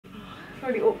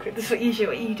Really awkward. This is usually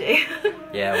what you do.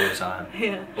 Yeah, all the time.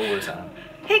 Yeah. All the time.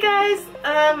 Hey guys,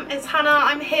 it's Hannah.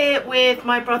 I'm here with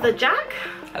my brother Jack.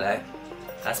 Hello.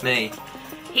 That's me.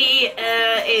 He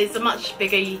is a much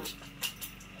bigger...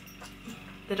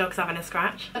 The dog's having a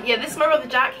scratch. Yeah, this is my brother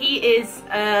Jack. He is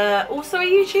also a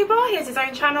YouTuber. He has his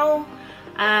own channel.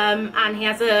 And he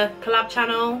has a collab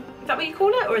channel. Is that what you call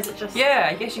it? Or is it just... Yeah,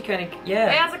 I guess you kind of... Yeah.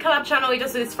 He has a collab channel he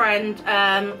does with his friend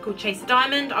called Chase the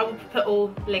Diamond. I will put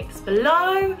all links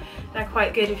below. They're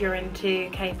quite good if you're into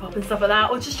K-pop and stuff like that.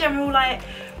 Or just general, like,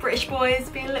 British boys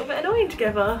being a little bit annoying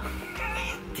together.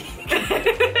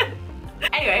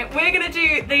 Anyway, we're going to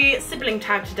do the sibling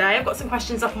tag today. I've got some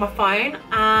questions up on my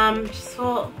phone. Just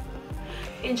thought,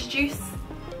 introduce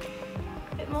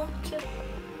a bit more to...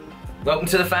 Welcome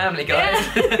to the family, guys.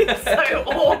 Yeah. So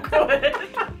awkward.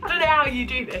 I don't know how you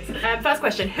do this. First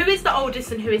question, who is the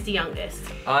oldest and who is the youngest?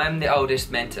 I'm the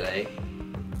oldest mentally,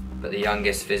 but the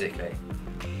youngest physically.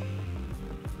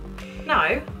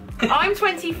 No, I'm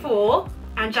 24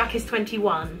 and Jack is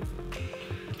 21.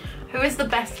 Who is the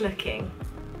best looking?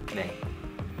 Me.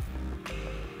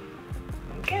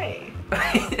 Okay.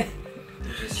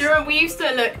 Do you remember we used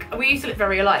to look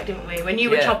very alike, didn't we? When you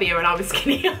were chubbier and I was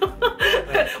skinnier.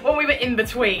 When we were in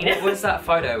between. What was that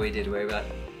photo we did where we were like...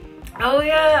 Oh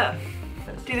yeah.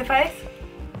 Do the face?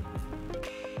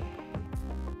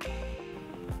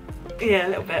 Yeah, a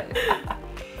little bit.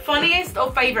 Funniest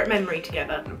or favourite memory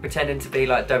together? Pretending to be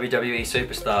like WWE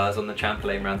superstars on the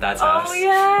trampoline around Dad's house. Oh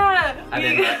yeah! And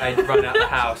then like, I'd run out the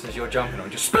house as you're jumping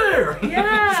on, just spear!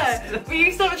 Yeah! We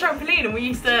used to have a trampoline and we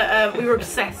used to, we were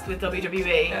obsessed with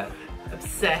WWE. Yeah.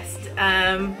 Obsessed.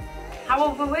 How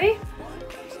old were we?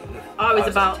 I was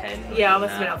about, like 10. Yeah, I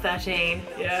must have been about 13.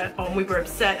 Yeah. Oh, and we were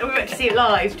obsessed. And we went to see it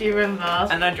live, do you remember?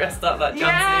 And I dressed up like John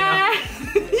Yeah!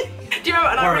 Cena. Do you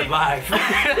remember? We're live.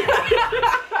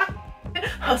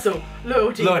 Hustle,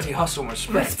 loyalty. Loyalty, hustle,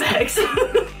 respect.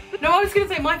 No, I was going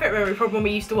to say my favourite memory probably when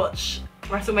we used to watch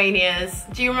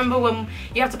WrestleManias. Do you remember when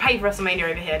you have to pay for WrestleMania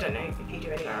over here? I don't know if you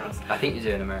do anywhere else. I think you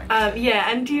do in America. Yeah,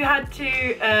 and you had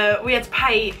to, we had to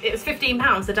pay, it was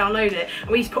 £15 to download it, and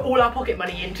we used to put all our pocket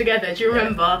money in together, do you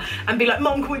remember? Yeah. And be like,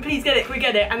 Mum, can we please get it, can we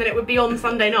get it? And then it would be on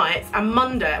Sunday nights, and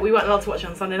Monday, we weren't allowed to watch it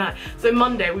on Sunday night, so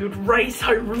Monday we would race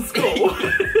home from school.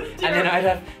 And then I'd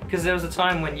have, because there was a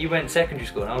time when you went secondary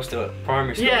school and I was still at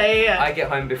primary school. Yeah. I get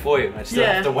home before you and I'd still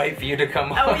have to wait for you to come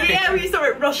home. Oh yeah, we used to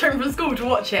rush home from school to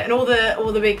watch it, and all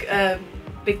the big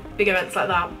events like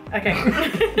that.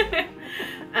 Okay.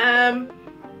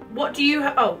 What do you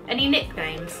any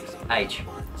nicknames? H.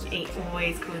 He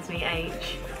always calls me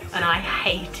H, and I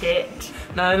hate it.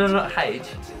 No, not H.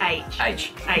 H.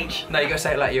 H. H. No, you gotta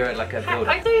say it like you're like a builder.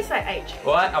 I do say H.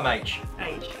 What? I'm H.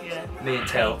 H, yeah. Me and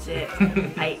Tel. Hate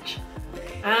it. H.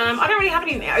 I don't really have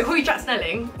anything. I call you Jack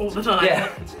Snelling all the time. Yeah.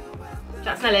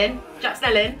 Jack Snelling. Jack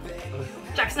Snelling.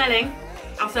 Jack Snelling.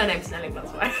 Our surname's Snelling,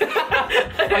 that's why.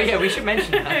 Oh yeah, we should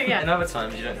mention that. Yeah. And other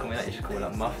times you don't call me that, you should call me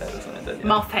like Muffhead or something, don't you?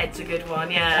 Muffhead's a good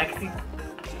one, yeah.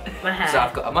 My hair. So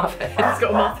I've got a Muffhead. He's got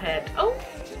a Muffhead. Oh.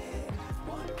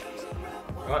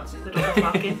 Right. The dog's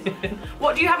barking.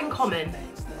 What do you have in common?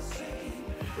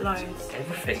 Loads.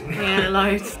 Everything. Yeah,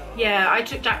 loads. Yeah, I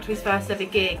took Jack to his first ever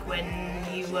gig when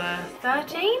you were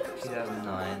 13?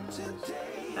 2009.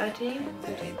 13?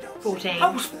 14. 14. I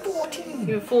was 14!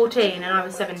 You were 14 and I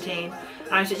was 17.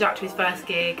 And I took Jack to his first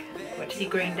gig. Went to see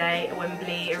Green Day at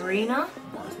Wembley Arena.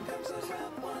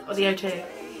 Or the O2.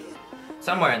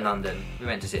 Somewhere in London, we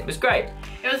went to see it. It was great.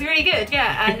 It was really good,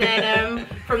 yeah. And then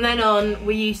from then on,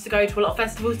 we used to go to a lot of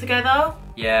festivals together.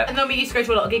 Yeah. And then we used to go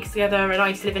to a lot of gigs together, and I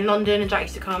used to live in London, and Jack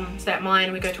used to come stay at mine,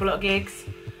 and we'd go to a lot of gigs.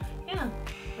 Yeah,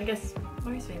 I guess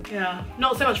mostly. Yeah.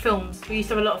 Not so much films. We used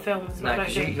to have a lot of films. No,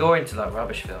 because you're into like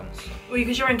rubbish films. Well,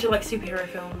 because you're into like superhero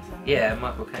films. And yeah,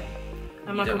 Michael Caine.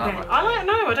 And Michael Caine.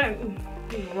 I don't.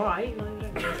 He's alright. I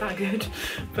don't think it's that good.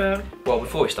 But. Well,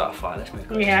 before we start a fight, let's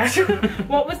move on. Yeah.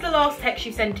 What was the last text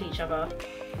you sent each other?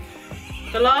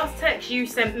 The last text you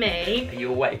sent me... Are you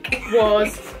awake?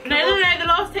 Was... No, the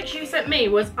last text you sent me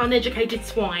was uneducated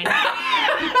swine.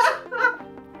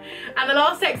 And the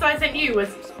last text I sent you was...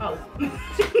 Oh.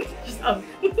 Just oh.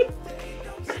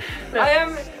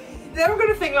 They're going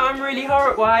to think that I'm really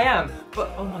horrible. Well, I am.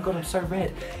 But, oh my god, I'm so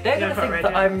red. They're going to think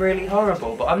that I'm really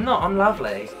horrible, but I'm not. I'm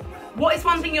lovely. What is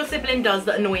one thing your sibling does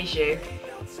that annoys you?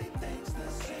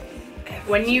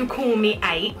 When you call me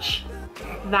H,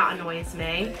 that annoys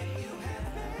me.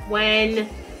 When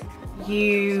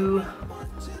you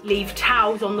leave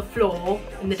towels on the floor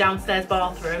in the downstairs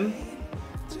bathroom,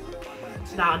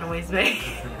 that annoys me.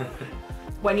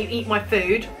 When you eat my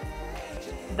food,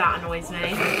 that annoys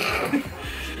me.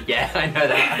 Yeah, I know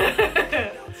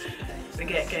that. the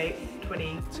Get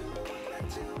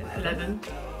 2011.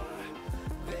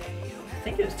 I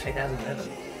think it was 2011.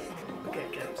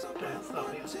 Get don't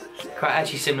start me off. Quite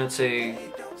actually similar to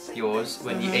yours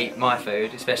when you eat my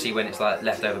food, especially when it's like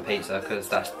leftover pizza, because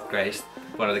that's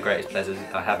one of the greatest pleasures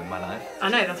I have in my life. I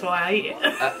know, that's why I eat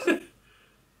it.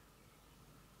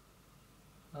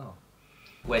 Oh.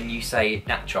 When you say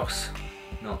nachos,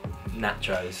 not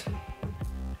nachos.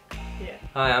 Yeah.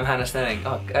 Hi, I'm Hannah Snelling.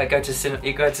 Oh, you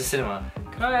go to cinema.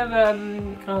 Can I have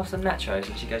some nachos?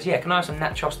 And she goes, yeah. Can I have some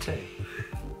nachos too?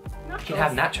 Nachos. You can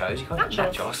have nachos. You can't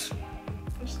have nachos.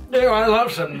 Do I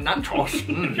love some nachos?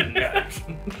 Yes.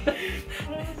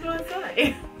 What was I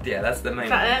say? Yeah, that's the main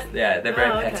Is that ones. Yeah, they're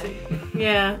very petty.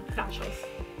 Yeah, nachos.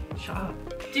 Shut up.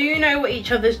 Do you know what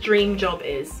each other's dream job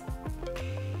is?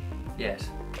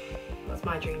 Yes. What's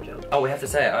my dream job? Oh, we have to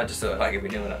say it. I just thought like if we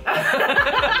knew it.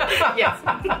 Yes.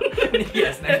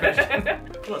 Yes, next question.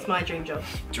 What's my dream job?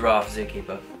 Giraffe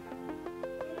zookeeper.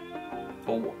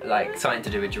 Or like something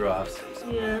to do with giraffes.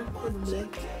 Yeah, probably.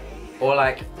 Or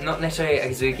like, not necessarily a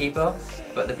zookeeper,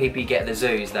 but the people you get at the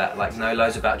zoos that like know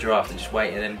loads about giraffes and just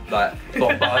wait and then like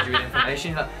bombard you with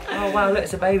information. You're like, oh wow, look,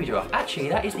 it's a baby giraffe. Actually,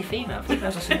 that is the female.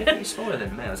 Females are significantly smaller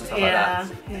than males and stuff like that.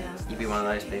 Yeah. You'd be one of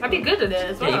those people. I'd be good at it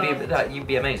as well. Yeah, you'd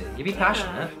be amazing. You'd be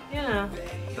passionate. Yeah.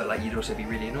 But like, you'd also be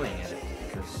really annoying at it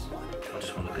because I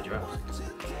just want to look at giraffes.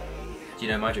 Do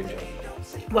you know my dream job?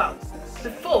 Well,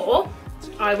 before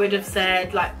I would have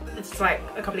said, like, it's like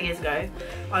a couple of years ago,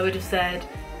 I would have said,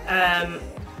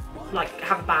 like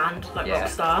have a band, like rock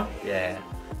star. Yeah.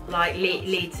 Like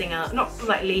lead singer, not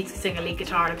like lead singer, lead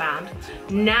guitar in a band.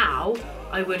 Now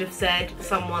I would have said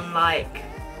someone like,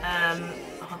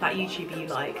 oh, that YouTuber you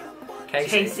like.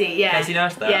 Casey, yeah. Casey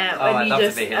Neistat? Yeah, oh,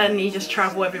 and you just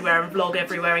travel everywhere and vlog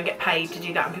everywhere and get paid to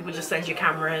do that, and people just send you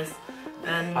cameras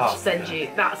and send you.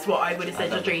 That's what I would have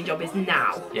said your dream job is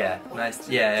now. Yeah, nice.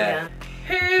 Yeah.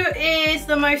 Who is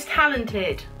the most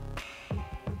talented?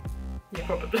 Yeah,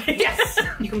 probably. Yes.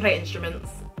 You can play instruments.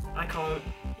 I can't.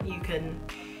 You can.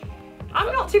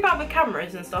 I'm not too bad with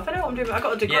cameras and stuff. I know what I'm doing. I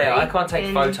got a degree. Yeah, I can't take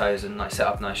photos and like set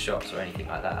up nice shots or anything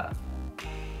like that.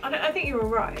 I think you're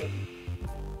alright.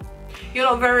 You're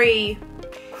not very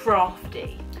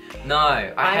crafty.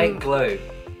 No, I hate glue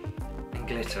and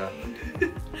glitter.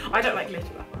 I don't like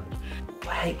glitter that much.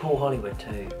 I hate Paul Hollywood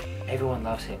too. Everyone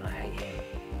loves him and I hate him.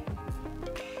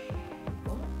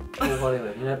 What? Paul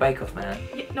Hollywood, you know Bake Off Man?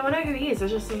 Yeah, no, I know who he is. I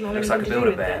just doesn't have looks anything like a to do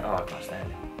with Build-A-Bear. it. Oh, I can't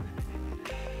stand him.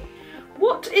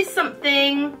 What is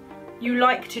something you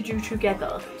like to do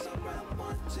together?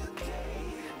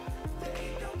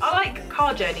 I like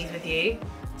car journeys with you.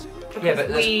 Because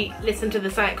we listen to the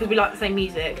same, because we like the same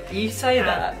music. You say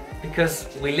that because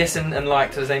we listen and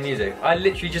like to the same music. I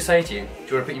literally just say to you, do you want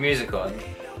to put your music on?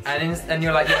 And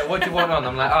you're like, yeah, what do you want on?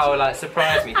 I'm like, oh, like,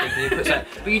 surprise me, thinking you put something.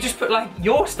 But you just put like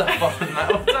your stuff on like,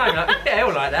 all the time. Like, yeah,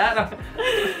 he'll like that.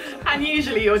 And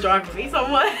usually you're driving me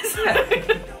somewhere. So.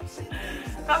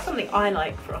 That's something I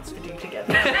like for us to do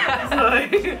together. So.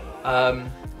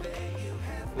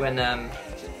 When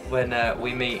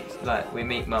we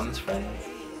meet Mum's friends,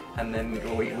 and then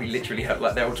we literally have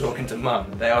like they're all talking to Mum.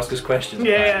 They ask us questions.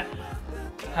 Yeah.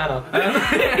 Hannah.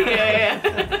 Yeah.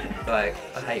 Like,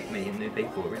 I hate meeting new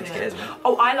people. It really scares me.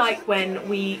 Oh, I like when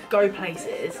we go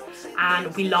places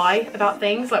and we lie about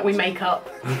things. Like we make up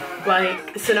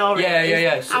like scenarios.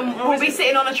 Yeah. And we'll be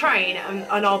sitting on a train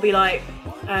and I'll be like,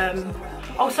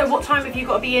 oh, so what time have you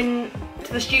got to be in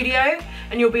to the studio?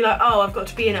 And you'll be like, oh, I've got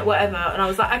to be in at whatever. And I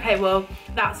was like, okay, well,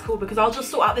 that's cool because I'll just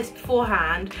sort out this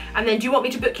beforehand. And then do you want me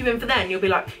to book you in for then? You'll be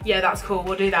like, yeah, that's cool,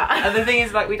 we'll do that. And the thing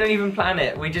is, like, we don't even plan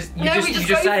it. We just you just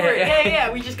go for it.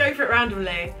 Yeah, we just go for it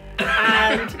randomly.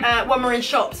 And when we're in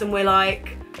shops and we're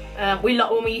like,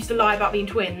 when we used to lie about being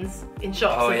twins in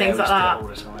shops and things like that. All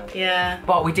the time. Yeah.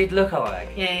 But we did look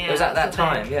alike. Yeah. It was at that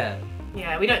time, yeah.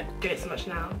 Yeah, we don't do it so much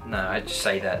now. No, I just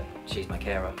say that she's my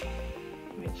carer.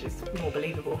 Which is more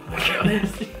believable, to be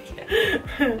honest.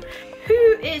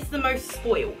 Who is the most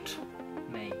spoiled?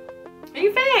 Me.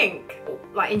 You think?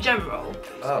 Like in general?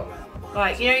 Oh.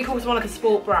 Like, you know, you call someone like a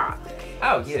sport brat.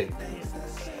 Oh, you. Yeah.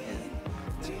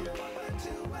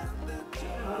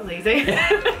 That was easy.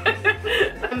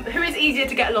 Who is easier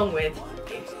to get along with?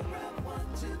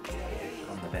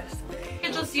 I'm the best.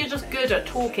 You're just good at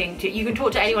talking to. You can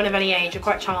talk to anyone of any age. You're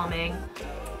quite charming.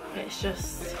 It's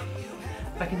just.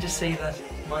 I can just see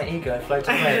my ego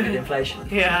floating away with inflation.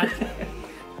 Yeah.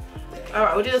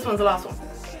 Alright, we'll do this one as the last one.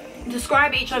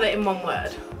 Describe each other in one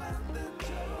word.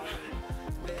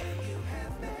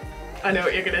 I know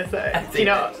what you're gonna say. Do you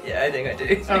know what? Yeah, I think I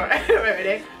do. Alright,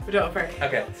 ready? We'll do it on three.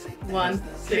 Okay. 1,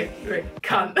 2, 3.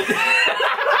 Cunt.